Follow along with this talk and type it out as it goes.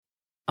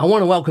I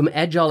want to welcome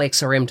Agile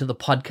XRM to the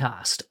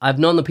podcast. I've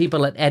known the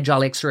people at Agile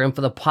XRM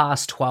for the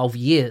past 12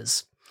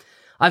 years.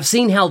 I've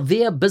seen how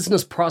their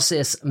business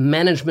process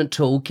management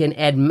tool can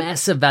add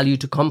massive value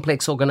to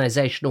complex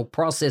organizational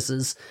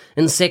processes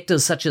in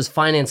sectors such as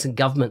finance and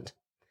government.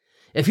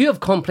 If you have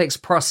complex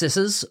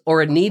processes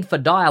or a need for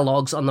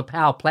dialogues on the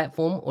Power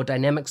Platform or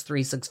Dynamics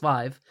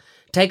 365,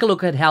 take a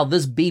look at how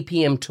this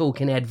BPM tool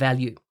can add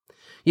value.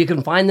 You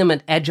can find them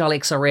at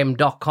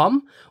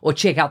agilexrm.com or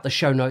check out the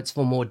show notes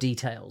for more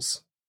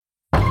details.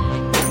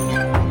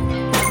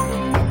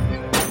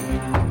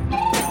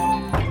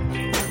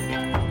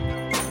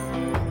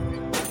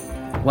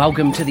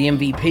 Welcome to the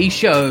MVP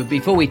Show.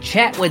 Before we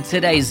chat with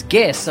today's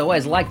guests, I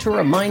always like to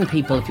remind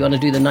people, if you want to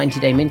do the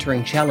 90-day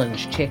mentoring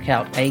challenge, check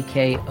out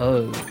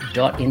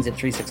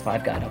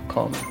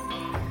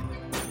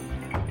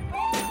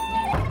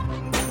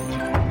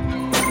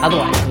ako.nz365guy.com.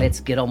 Otherwise, let's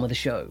get on with the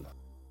show.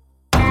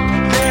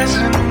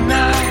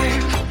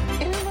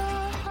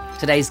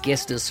 Today's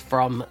guest is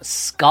from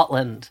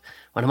Scotland,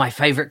 one of my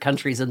favorite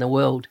countries in the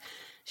world.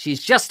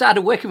 She's just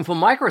started working for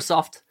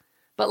Microsoft,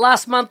 but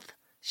last month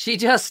she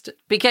just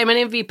became an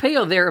MVP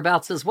or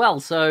thereabouts as well.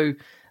 So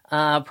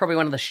probably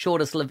one of the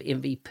shortest lived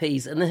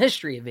MVPs in the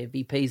history of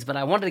MVPs. But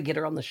I wanted to get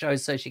her on the show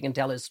so she can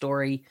tell her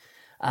story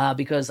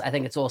because I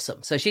think it's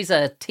awesome. So she's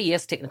a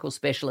TS technical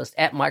specialist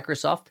at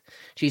Microsoft.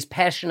 She's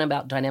passionate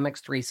about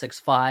Dynamics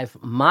 365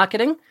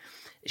 marketing.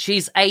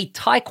 She's a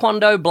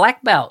Taekwondo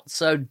black belt,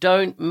 so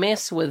don't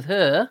mess with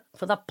her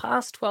for the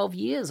past 12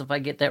 years, if I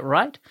get that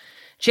right.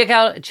 Check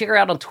her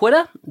out on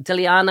Twitter,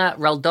 Diliana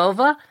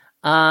Raldova.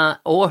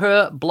 Or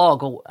her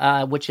blog,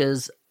 which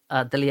is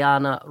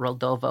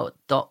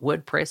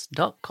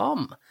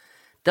dilianaraldova.wordpress.com.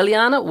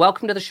 Diliana,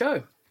 welcome to the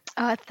show.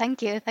 Oh,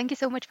 thank you. Thank you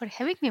so much for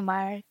having me,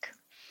 Mark.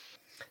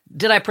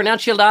 Did I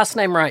pronounce your last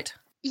name right?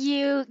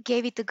 You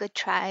gave it a good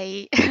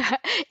try.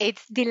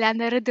 It's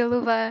Diliana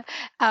Radulova,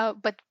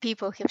 but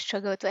people have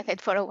struggled with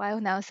it for a while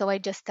now, so I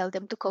just tell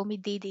them to call me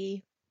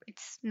Didi.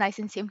 It's nice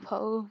and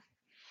simple.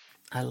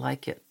 I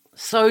like it.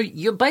 So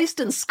you're based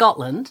in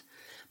Scotland,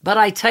 but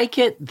I take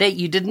it that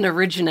you didn't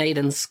originate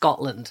in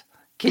Scotland.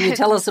 Can you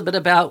tell us a bit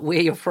about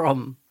where you're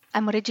from?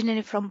 I'm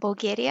originally from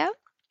Bulgaria.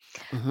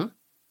 Mm-hmm.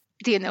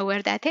 Do you know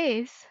where that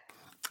is?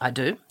 I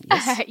do,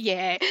 yes.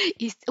 Yeah.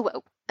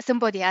 Well,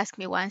 somebody asked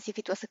me once if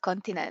it was a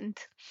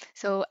continent.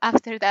 So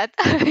after that,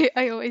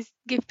 I always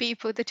give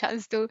people the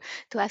chance to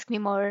ask me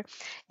more.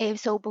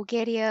 So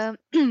Bulgaria,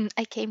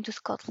 I came to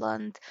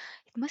Scotland.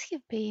 It must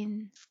have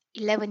been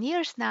 11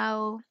 years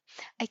now.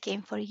 I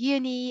came for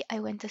uni. I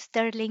went to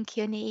Stirling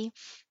Uni,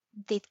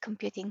 did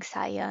computing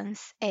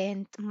science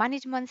and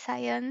management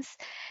science.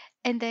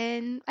 And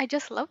then I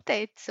just loved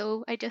it.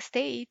 So I just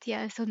stayed.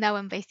 Yeah. So now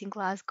I'm based in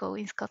Glasgow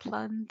in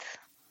Scotland.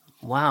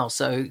 Wow.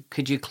 So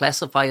could you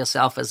classify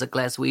yourself as a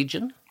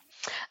Glaswegian?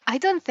 I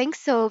don't think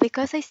so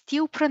because I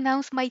still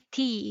pronounce my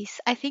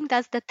T's. I think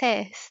that's the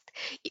test.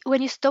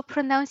 When you stop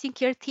pronouncing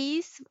your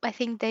T's, I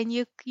think then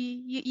you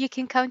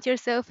can count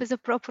yourself as a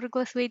proper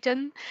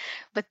Glaswegian.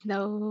 But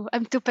no,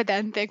 I'm too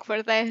pedantic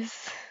for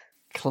this.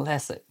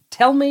 Classic.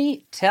 Tell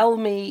me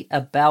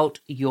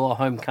about your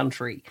home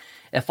country.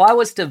 If I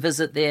was to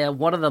visit there,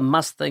 what are the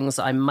must things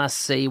I must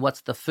see? What's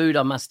the food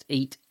I must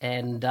eat?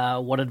 And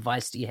what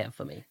advice do you have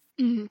for me?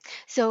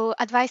 So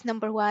advice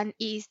number one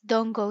is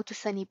don't go to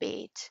Sunny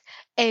Beach.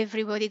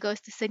 Everybody goes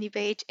to Sunny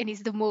Beach and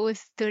it's the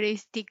most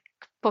touristic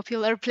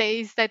popular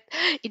place that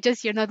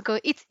you're not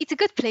going. It's a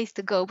good place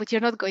to go, but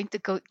you're not going to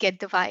go get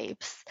the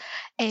vibes.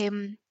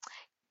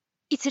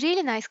 It's a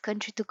really nice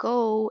country to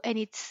go, and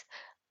it's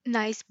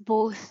nice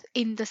both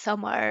in the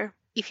summer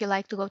if you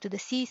like to go to the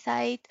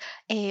seaside.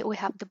 We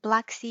have the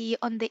Black Sea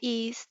on the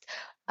east.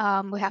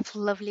 We have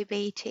lovely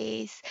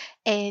beaches,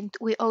 and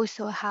we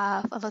also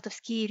have a lot of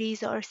ski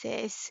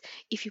resources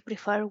if you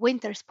prefer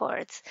winter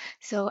sports.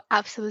 So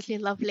absolutely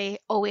lovely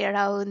all year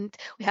round.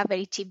 We have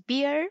very cheap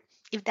beer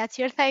if that's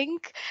your thing.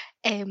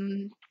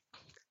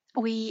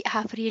 We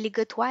have really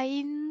good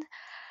wine.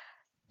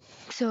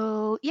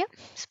 So yeah,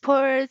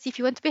 sports. If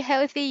you want to be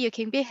healthy, you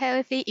can be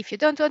healthy. If you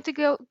don't want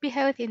to be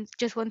healthy and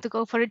just want to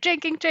go for a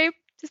drinking trip,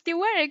 it still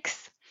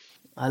works.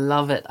 I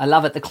love it.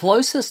 The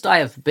closest I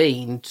have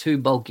been to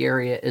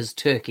Bulgaria is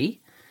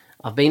Turkey.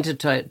 I've been to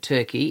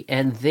Turkey,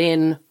 and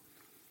then,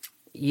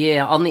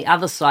 on the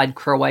other side,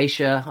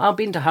 Croatia. I've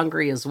been to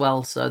Hungary as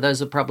well, so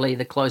those are probably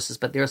the closest,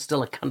 but they're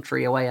still a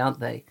country away, aren't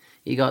they?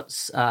 You got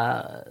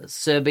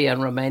Serbia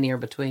and Romania in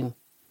between.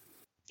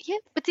 Yeah,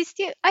 but it's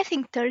still, I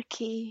think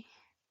Turkey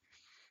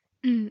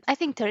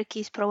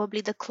is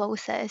probably the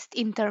closest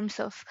in terms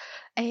of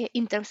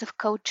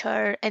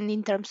culture and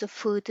in terms of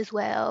food as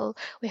well.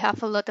 We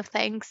have a lot of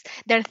things.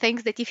 There are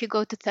things that if you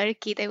go to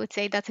Turkey, they would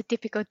say that's a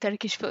typical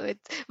Turkish food.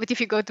 But if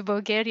you go to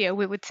Bulgaria,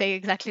 we would say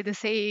exactly the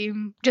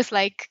same, just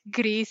like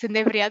Greece and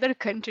every other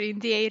country in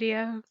the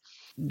area.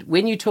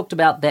 When you talked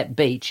about that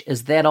beach,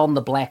 is that on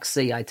the Black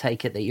Sea, I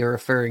take it, that you're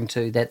referring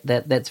to?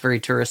 That's very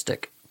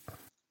touristic.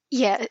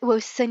 Yeah, well,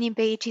 Sunny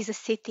Beach is a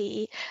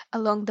city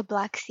along the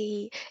Black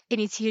Sea, and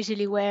it's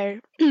usually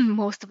where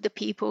most of the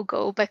people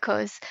go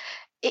because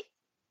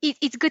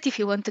it's good if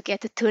you want to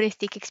get a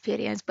touristic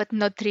experience, but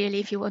not really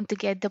if you want to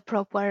get the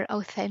proper,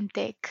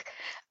 authentic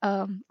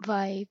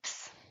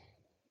vibes.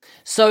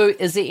 So,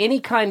 is there any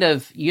kind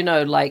of,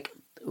 like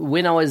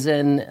when I was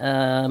in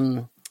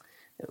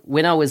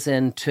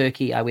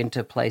Turkey, I went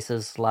to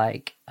places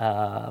like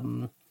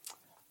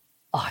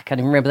I can't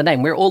even remember the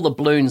name. Where all the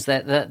balloons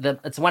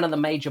it's one of the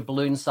major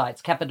balloon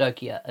sites.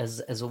 Cappadocia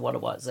is what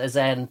it was.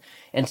 And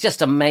it's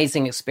just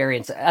amazing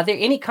experience. Are there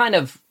any kind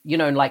of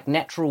like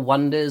natural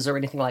wonders or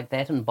anything like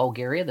that in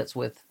Bulgaria that's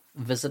worth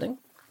visiting?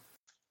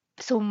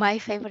 So my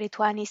favorite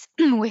one is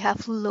we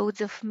have loads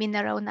of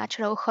mineral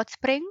natural hot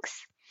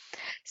springs.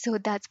 So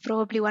that's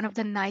probably one of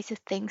the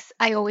nicest things.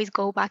 I always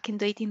go back and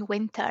do it in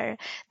winter.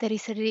 There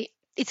is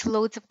it's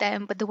loads of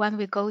them, but the one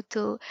we go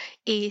to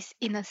is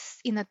in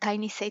a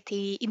tiny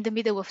city in the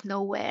middle of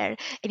nowhere,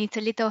 and it's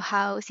a little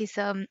house. It's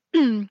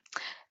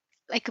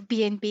like a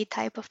B&B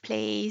type of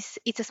place.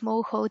 It's a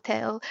small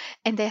hotel,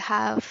 and they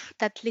have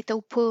that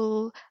little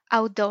pool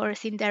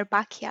outdoors in their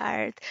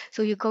backyard.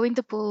 So you go in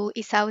the pool,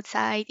 it's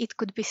outside, it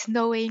could be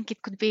snowing,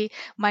 it could be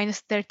minus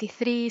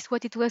 33 is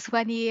what it was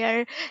one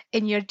year,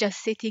 and you're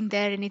just sitting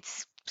there, and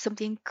it's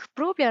something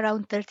probably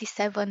around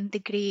 37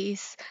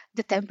 degrees,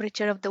 the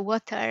temperature of the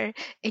water,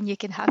 and you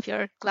can have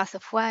your glass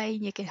of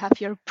wine, you can have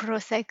your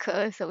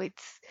prosecco. So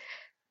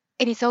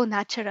it's all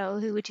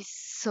natural, which is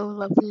so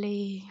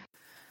lovely.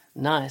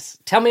 Nice.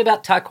 Tell me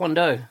about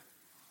Taekwondo.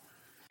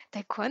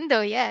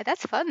 Taekwondo, yeah,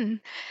 that's fun.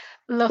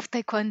 Love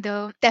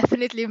Taekwondo.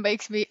 Definitely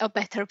makes me a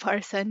better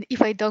person.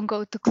 If I don't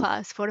go to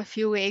class for a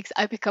few weeks,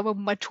 I become a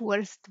much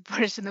worse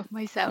version of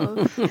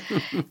myself.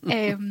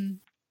 Um,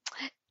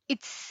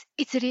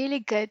 it's really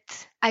good.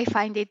 I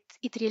find it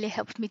really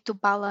helped me to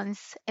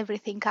balance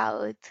everything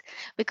out,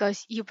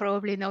 because you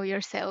probably know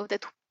yourself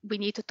that we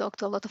need to talk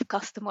to a lot of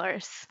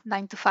customers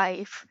 9 to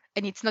 5,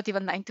 and it's not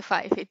even 9 to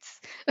 5,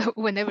 it's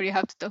whenever you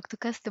have to talk to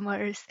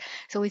customers.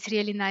 So it's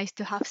really nice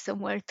to have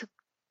somewhere to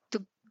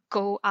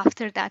go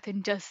after that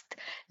and just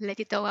let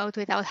it all out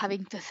without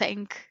having to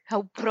think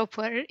how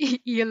proper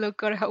you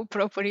look or how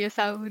proper you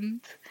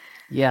sound.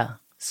 Yeah,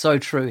 so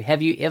true.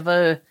 Have you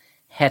ever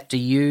had to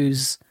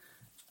use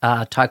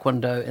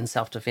Taekwondo in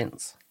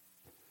self-defense?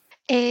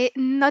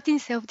 Not in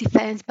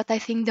self-defense, but I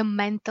think the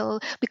mental,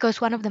 because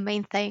one of the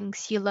main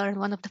things you learn,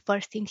 one of the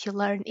first things you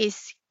learn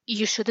is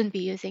you shouldn't be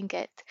using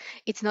it.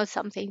 It's not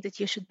something that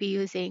you should be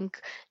using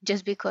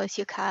just because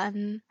you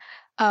can.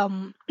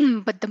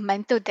 But the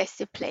mental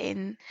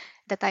discipline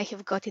that I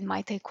have got in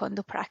my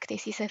taekwondo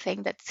practice is a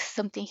thing that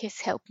something has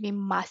helped me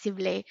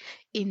massively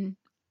in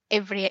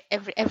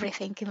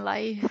everything in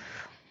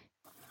life.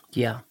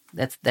 Yeah,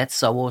 that's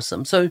so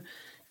awesome. So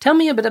tell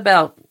me a bit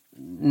about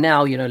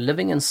now,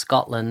 living in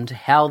Scotland,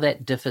 how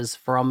that differs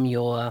from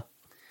your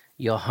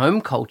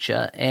home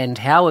culture, and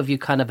how have you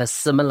kind of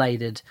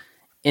assimilated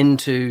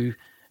into,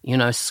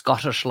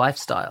 Scottish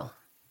lifestyle?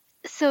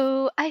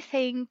 So I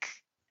think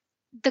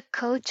the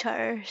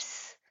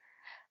cultures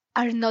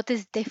are not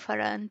as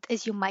different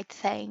as you might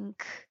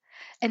think,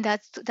 and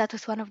that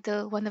was one of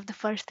the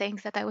first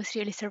things that I was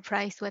really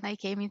surprised when I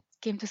came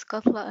to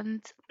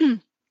Scotland.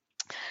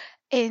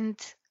 And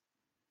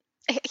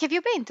have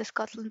you been to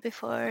Scotland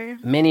before?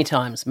 Many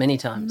times, many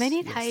times.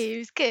 Many Yes.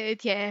 times.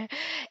 Good, yeah.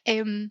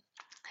 um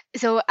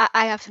so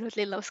I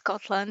absolutely love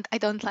Scotland. I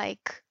don't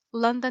like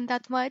London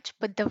that much,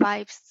 but the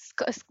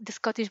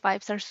Scottish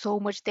vibes are so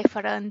much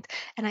different.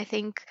 And I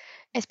think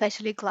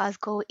especially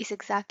Glasgow is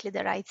exactly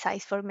the right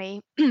size for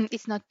me.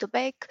 It's not too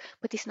big,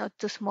 but it's not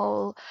too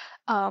small.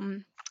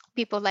 Um,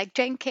 People like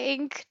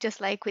drinking,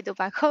 just like we do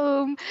back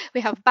home.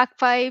 We have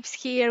bagpipes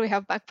here. We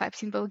have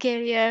bagpipes in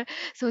Bulgaria.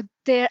 So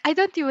there, I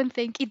don't even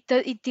think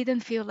it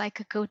didn't feel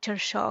like a culture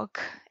shock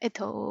at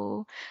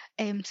all.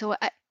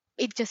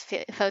 It just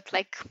felt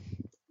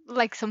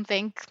like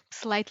something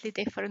slightly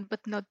different,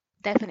 but not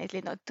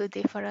definitely not too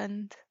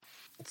different.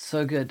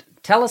 So good.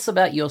 Tell us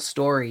about your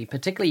story,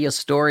 particularly your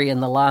story in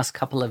the last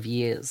couple of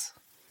years.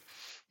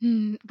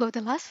 Well,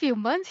 the last few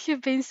months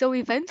have been so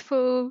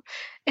eventful.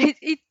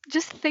 It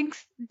just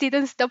things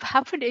didn't stop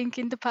happening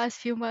in the past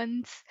few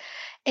months.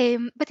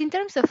 But in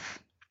terms of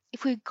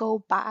if we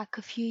go back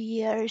a few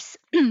years,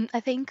 I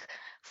think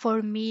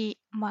for me,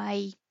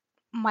 my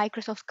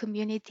Microsoft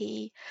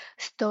community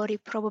story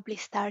probably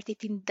started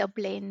in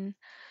Dublin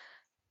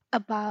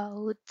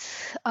about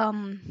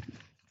um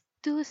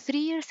 2 3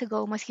 years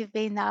ago, must have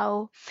been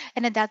now.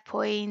 And at that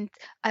point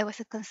I was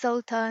a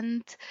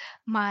consultant.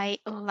 My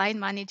line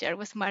manager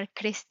was Mark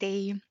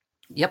Christie.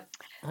 Yep,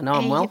 I know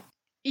him And well.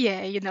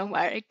 yeah, you know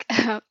Mark.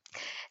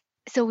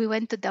 So we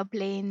went to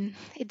Dublin.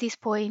 At this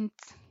point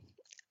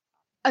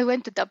I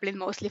went to Dublin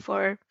mostly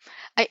for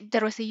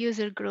there was a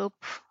user group.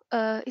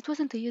 It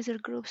wasn't a user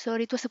group,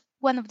 sorry. It was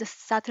one of the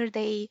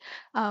Saturday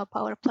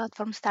Power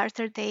Platform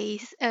starter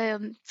days.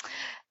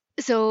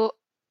 So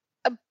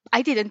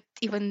I didn't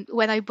even,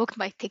 when I booked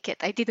my ticket,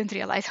 I didn't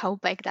realize how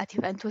big that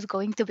event was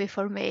going to be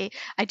for me.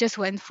 I just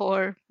went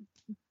for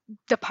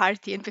the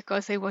party and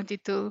because I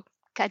wanted to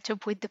catch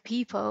up with the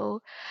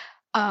people.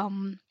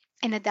 Um,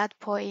 and at that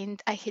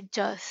point, I had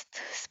just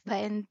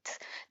spent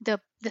the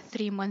the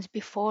 3 months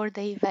before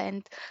the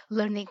event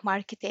learning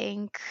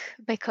marketing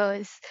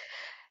because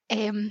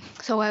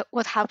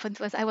what happened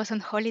was I was on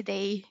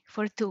holiday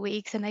for 2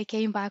 weeks and I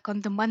came back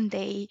on the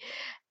Monday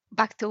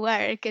back to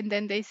work, and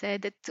then they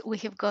said that we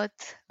have got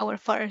our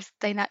first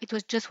it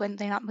was just when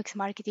Dynamics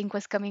marketing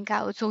was coming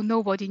out, so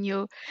nobody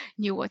knew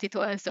what it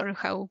was or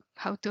how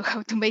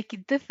to make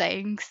it the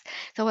things.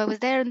 So I was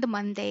there on the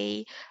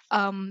Monday,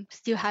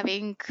 still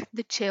having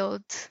the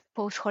chilled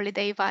post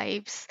holiday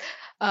vibes,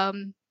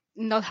 um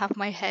not have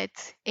my head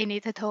in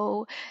it at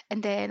all.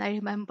 And then I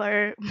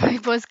remember my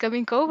boss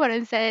coming over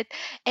and said,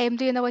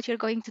 do you know what you're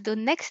going to do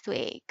next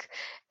week?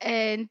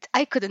 And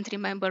I couldn't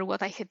remember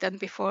what I had done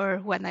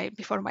before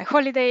my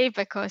holiday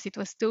because it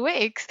was 2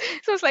 weeks.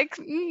 So I was like,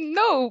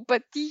 no,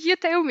 but you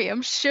tell me,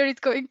 I'm sure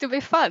it's going to be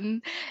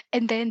fun.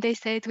 And then they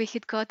said we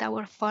had got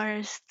our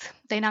first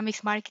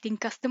Dynamics marketing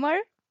customer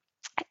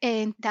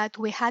and that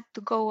we had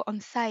to go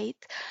on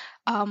site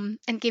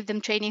and give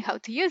them training how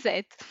to use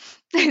it.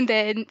 And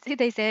then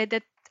they said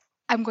that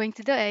I'm going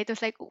to do it. I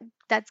was like,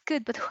 that's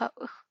good, but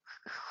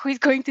who is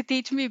going to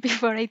teach me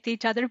before I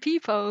teach other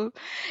people?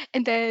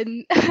 And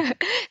then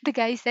the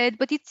guy said,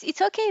 but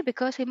it's okay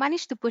because we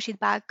managed to push it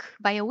back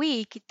by a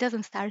week. It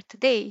doesn't start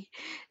today.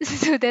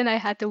 So then I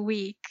had a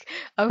week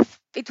of,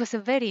 it was a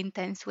very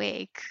intense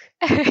week,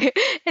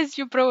 as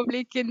you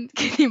probably can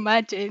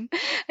imagine.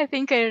 I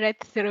think I read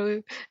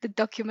through the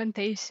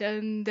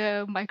documentation,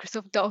 the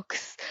Microsoft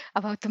Docs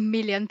about a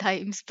million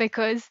times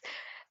because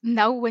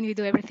now when you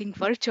do everything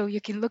virtual you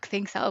can look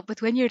things up,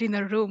 but when you're in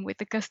a room with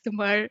a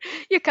customer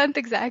you can't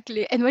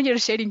exactly, and when you're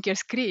sharing your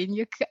screen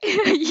you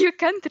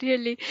can't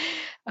really.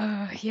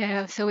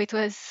 Yeah, so it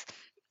was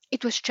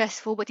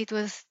stressful, but it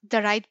was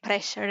the right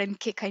pressure and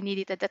kick I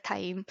needed at the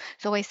time.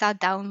 So I sat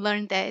down,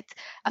 learned it.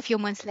 A few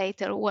months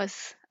later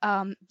was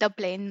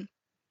Dublin.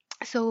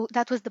 So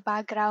that was the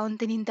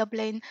background. And in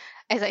Dublin,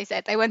 as I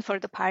said, I went for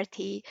the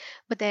party,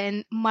 but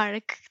then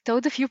Mark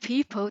told a few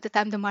people that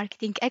I'm the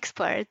marketing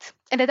expert.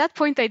 And at that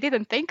point, I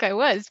didn't think I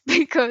was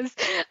because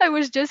I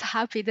was just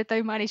happy that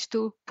I managed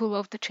to pull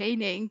off the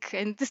training.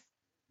 And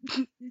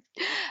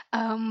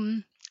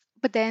um,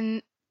 but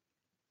then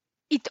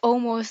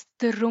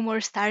the rumor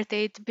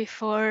started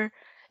before,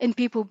 and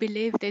people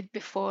believed it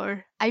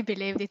before I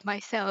believed it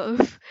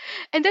myself.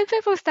 And then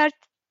people start.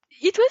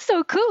 It was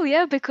so cool,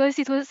 yeah, because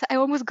I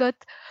almost got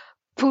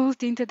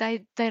pulled into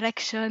that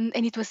direction,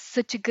 and it was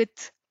such a good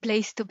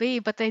place to be.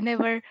 But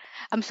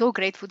I'm so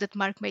grateful that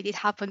Mark made it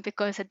happen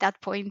because at that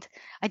point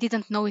I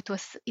didn't know it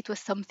was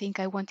something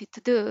I wanted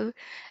to do.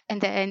 And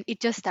then it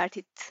just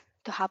started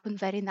to happen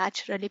very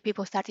naturally.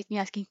 People started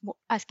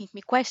asking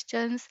me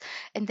questions,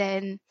 and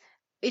then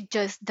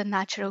the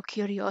natural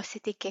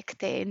curiosity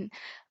kicked in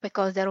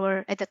because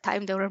at the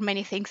time there were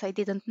many things I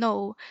didn't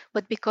know,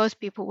 but because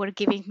people were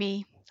giving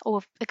me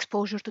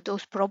exposure to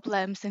those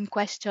problems and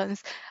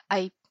questions,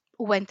 I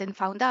went and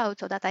found out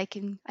so that I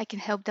can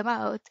help them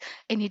out.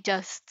 And it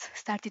just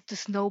started to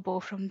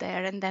snowball from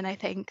there. And then I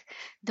think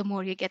the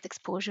more you get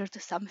exposure to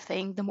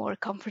something, the more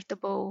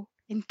comfortable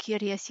and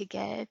curious you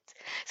get.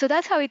 So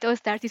that's how it all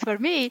started for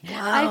me.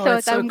 I Wow, thought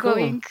that's so I'm cool.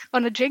 going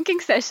on a drinking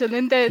session,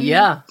 and then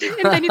Yeah.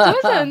 and then it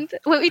wasn't.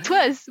 Well, it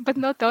was, but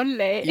not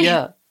only.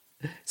 Yeah.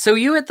 So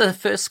you at the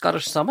first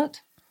Scottish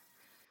Summit?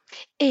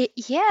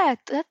 Yeah,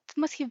 that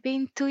must have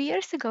been 2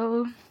 years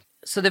ago.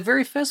 So the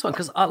very first one,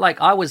 because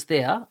I was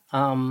there,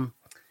 and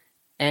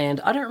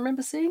I don't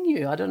remember seeing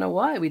you. I don't know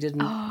why we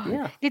didn't. Oh,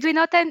 Yeah. did we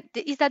not end?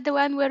 Is that the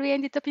one where we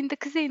ended up in the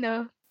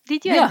casino?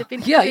 Did you end Yeah, up in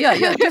the yeah, casino? yeah,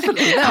 yeah,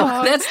 definitely.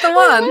 Oh, That's the we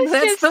one. must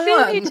That's have the seen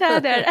one. each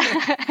other.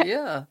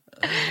 Yeah,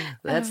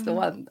 that's the Um,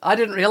 one. I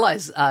didn't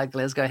realize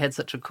Glasgow had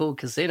such a cool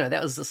casino.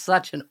 That was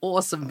such an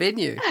awesome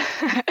venue.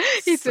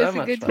 it So was a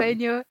much good fun.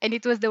 venue, and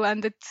it was the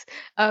one that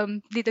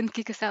didn't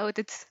kick us out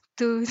at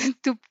 2,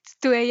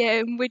 2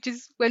 a.m., which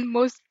is when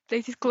most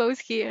places close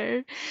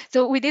here.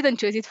 So we didn't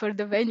choose it for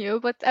the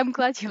venue, but I'm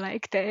glad you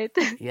liked it.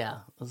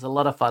 Yeah, it was a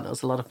lot of fun. It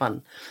was a lot of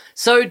fun.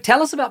 So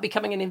tell us about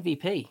becoming an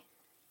MVP.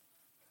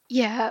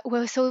 Yeah,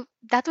 well, so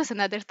that was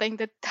another thing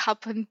that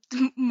happened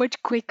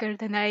much quicker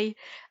than I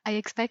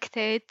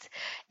expected.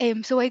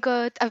 So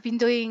I've been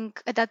doing,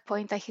 at that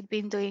point I had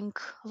been doing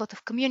a lot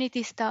of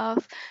community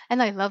stuff,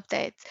 and I loved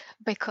it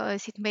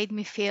because it made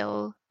me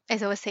feel,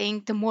 as I was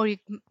saying, the more you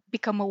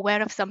become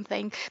aware of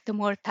something, the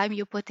more time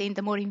you put in,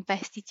 the more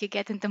invested you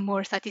get, and the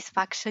more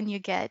satisfaction you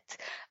get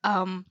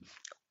um,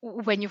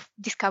 when you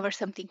discover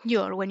something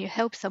new or when you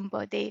help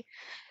somebody.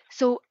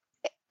 So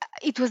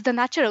it was the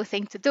natural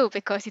thing to do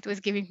because it was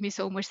giving me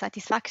so much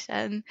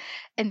satisfaction.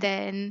 And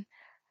then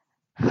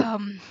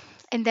um,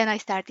 and then I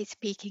started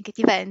speaking at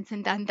events,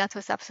 and then that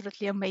was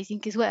absolutely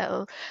amazing as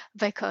well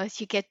because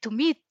you get to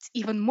meet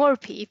even more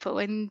people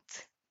and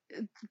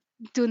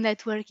do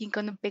networking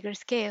on a bigger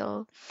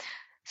scale.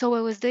 So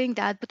I was doing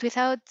that, but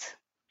without,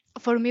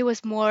 for me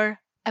was more,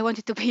 I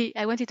wanted to be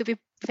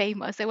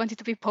famous, I wanted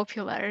to be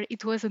popular.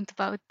 It wasn't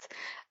about,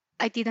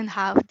 I didn't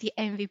have the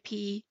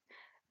MVP.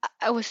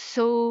 I was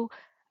so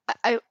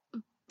I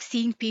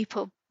seeing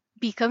people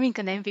becoming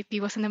an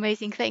MVP was an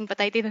amazing thing, but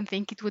I didn't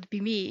think it would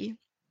be me.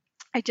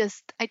 I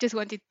just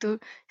wanted to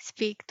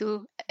speak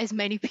to as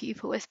many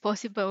people as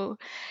possible.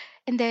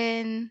 And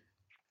then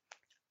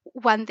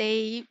one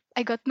day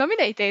I got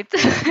nominated,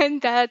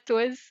 and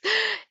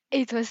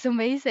it was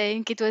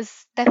amazing. It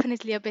was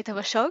definitely a bit of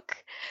a shock,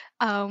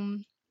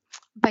 um,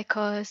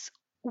 because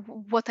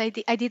what I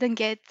didn't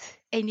get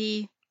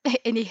any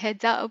any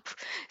heads up,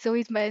 so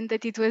it meant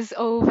that it was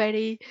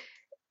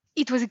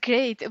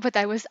great, but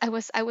I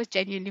was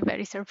genuinely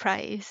very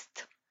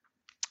surprised.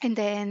 And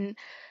then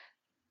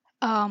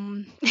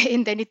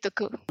and then it took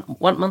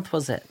What month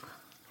was that?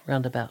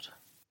 Roundabout.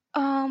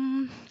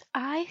 um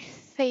I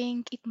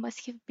think it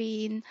must have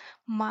been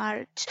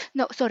March.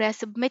 No, sorry, I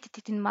submitted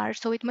it in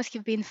March, so it must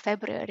have been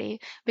February,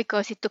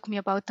 because it took me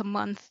about a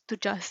month to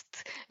just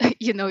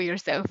you know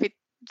yourself.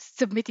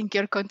 Submitting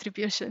your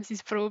contributions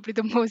is probably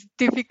the most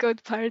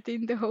difficult part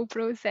in the whole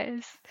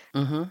process.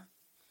 Mm-hmm.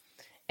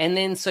 And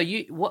then, so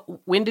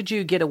when did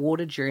you get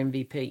awarded your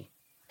MVP?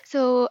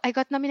 So I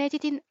got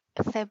nominated in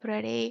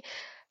February,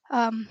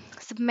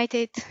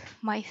 submitted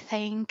my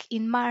thing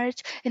in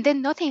March, and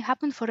then nothing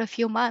happened for a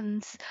few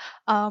months,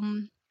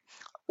 um,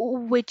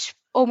 which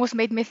almost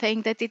made me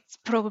think that it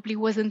probably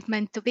wasn't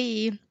meant to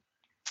be.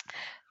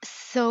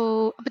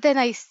 So, but then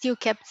I still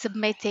kept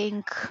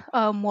submitting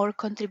more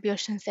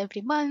contributions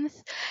every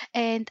month,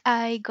 and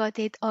I got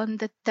it on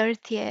the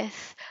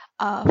 30th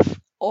of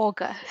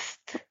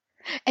August.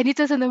 And it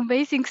was an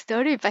amazing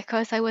story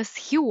because I was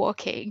hill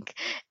walking,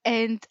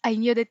 and I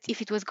knew that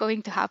if it was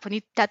going to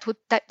happen,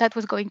 that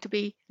was going to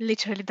be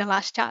literally the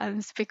last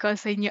chance,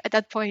 because I knew at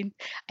that point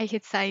I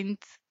had signed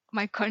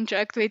my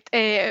contract with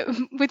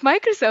with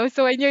Microsoft,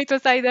 so I knew it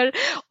was either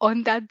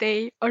on that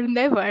day or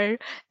never.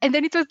 And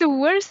then it was the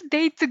worst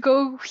day to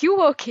go hill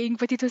walking,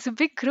 but it was a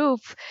big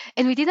group,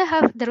 and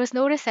there was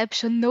no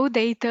reception, no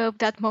data up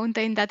that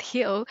mountain, that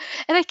hill,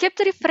 and I kept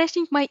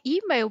refreshing my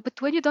email,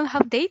 but when you don't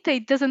have data,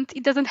 it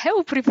doesn't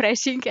help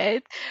refreshing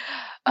it.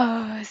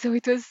 So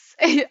it was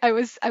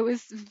I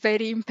was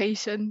very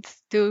impatient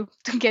to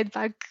get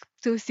back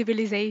to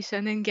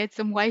civilization and get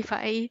some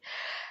Wi-Fi.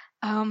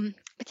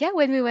 But yeah,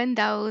 when we went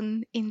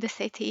down in the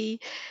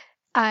city,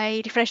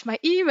 I refreshed my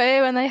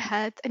email, and I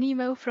had an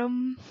email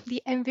from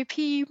the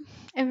MVP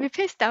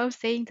staff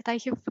saying that I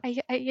have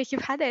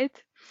had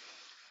it.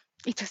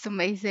 It was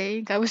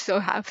amazing. I was so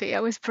happy.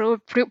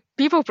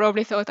 People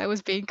probably thought I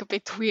was being a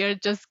bit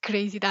weird, just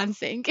crazy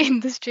dancing in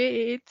the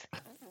street.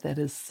 That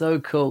is so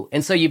cool.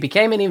 And so you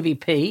became an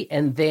MVP,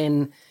 and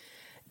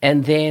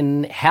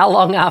then how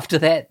long after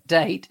that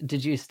date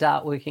did you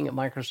start working at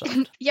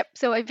Microsoft? Yep.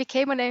 So I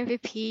became an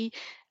MVP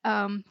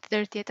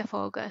 30th of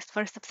August,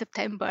 1st of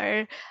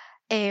September.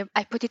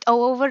 I put it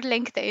all over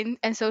LinkedIn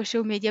and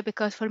social media,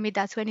 because for me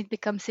that's when it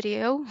becomes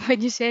real. When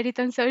you share it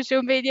on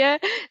social media,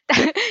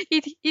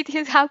 it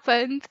has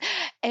happened.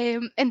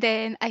 And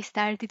then I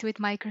started with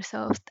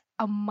Microsoft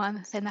a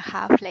month and a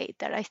half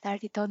later. I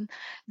started on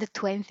the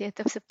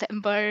 20th of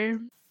September.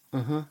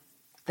 Mm-hmm.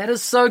 That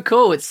is so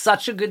cool. It's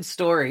such a good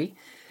story.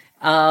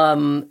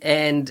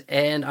 And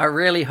I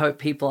really hope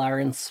people are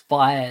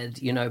inspired,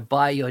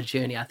 by your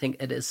journey. I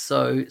think it is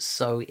so,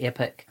 so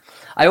epic.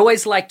 I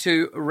always like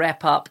to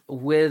wrap up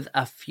with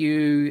a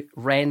few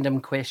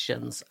random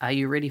questions. Are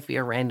you ready for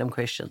your random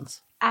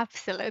questions?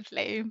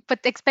 Absolutely, but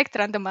expect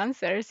random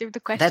answers if the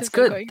questions That's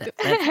good. are going to.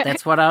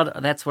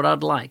 That's what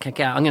I'd like.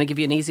 Okay, I'm going to give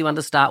you an easy one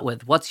to start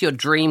with. What's your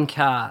dream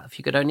car? If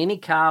you could own any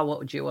car, what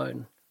would you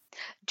own?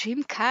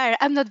 Dream car.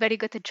 I'm not very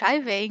good at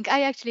driving.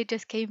 I actually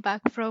just came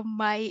back from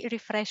my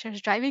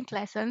refreshers driving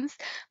lessons,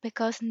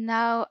 because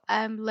now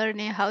I'm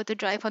learning how to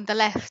drive on the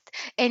left,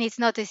 and it's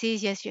not as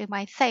easy as you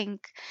might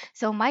think.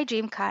 So my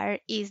dream car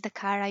is the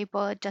car I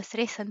bought just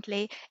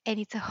recently, and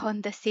it's a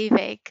Honda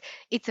Civic.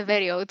 It's a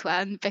very old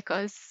one,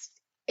 because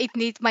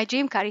my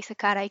dream car is a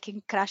car I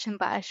can crash and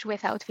bash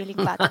without feeling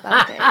bad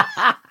about it.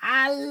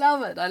 I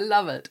love it. I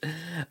love it.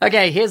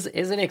 Okay, here's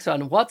the next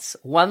one. What's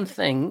one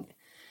thing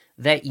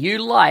that you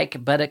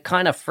like, but it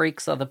kind of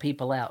freaks other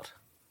people out?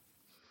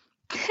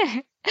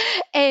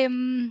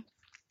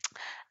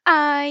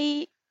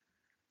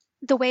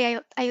 The way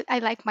I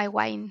like my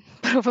wine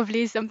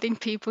probably is something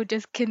people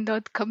just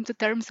cannot come to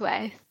terms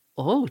with.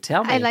 Oh,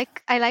 tell me. I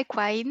like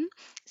wine.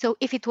 So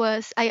if it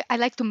was I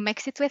like to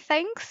mix it with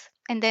things,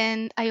 and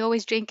then I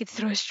always drink it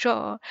through a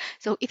straw.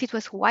 So if it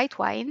was white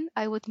wine,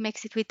 I would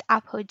mix it with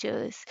apple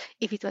juice.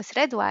 If it was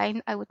red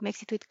wine, I would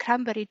mix it with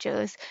cranberry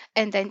juice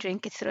and then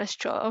drink it through a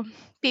straw.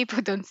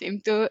 People don't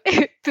seem to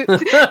to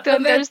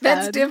understand.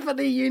 That's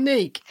definitely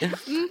unique.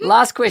 Mm-hmm.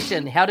 Last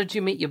question. How did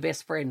you meet your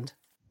best friend?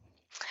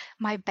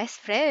 My best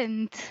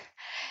friend.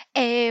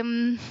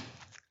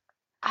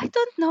 I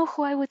don't know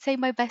who I would say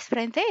my best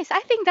friend is. I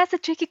think that's a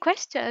tricky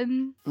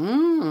question.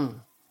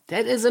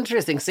 That is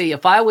interesting. See,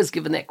 if I was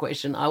given that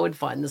question, I would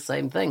find the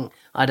same thing.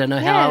 I don't know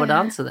how I would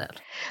answer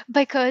that.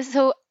 Because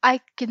I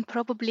can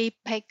probably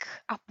pick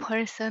a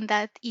person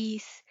that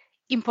is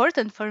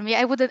important for me.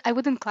 I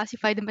wouldn't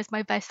classify them as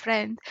my best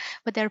friend,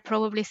 but they're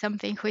probably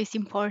something who is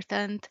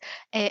important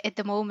at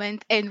the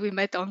moment, and we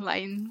met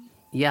online.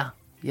 Yeah.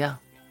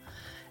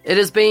 It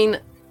has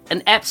been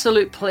an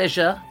absolute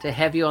pleasure to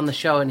have you on the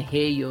show and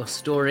hear your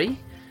story.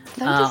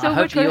 Thank you so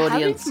much for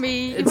having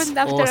me, It's even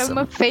after awesome.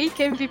 I'm a fake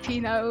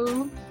MVP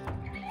now.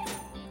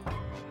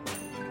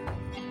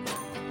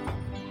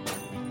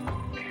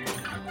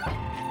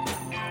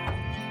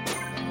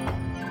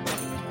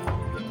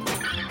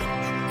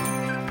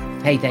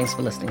 Hey, thanks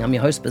for listening. I'm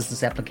your host,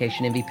 Business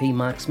Application MVP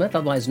Mark Smith,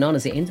 otherwise known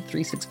as the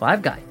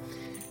NZ365 guy.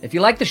 If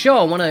you like the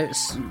show and want to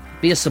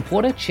be a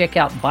supporter, check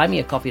out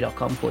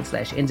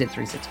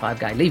buymeacoffee.com/NZ365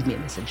 guy. Leave me a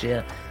message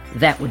there.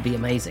 That would be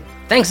amazing.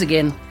 Thanks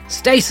again.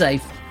 Stay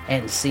safe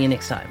and see you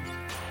next time.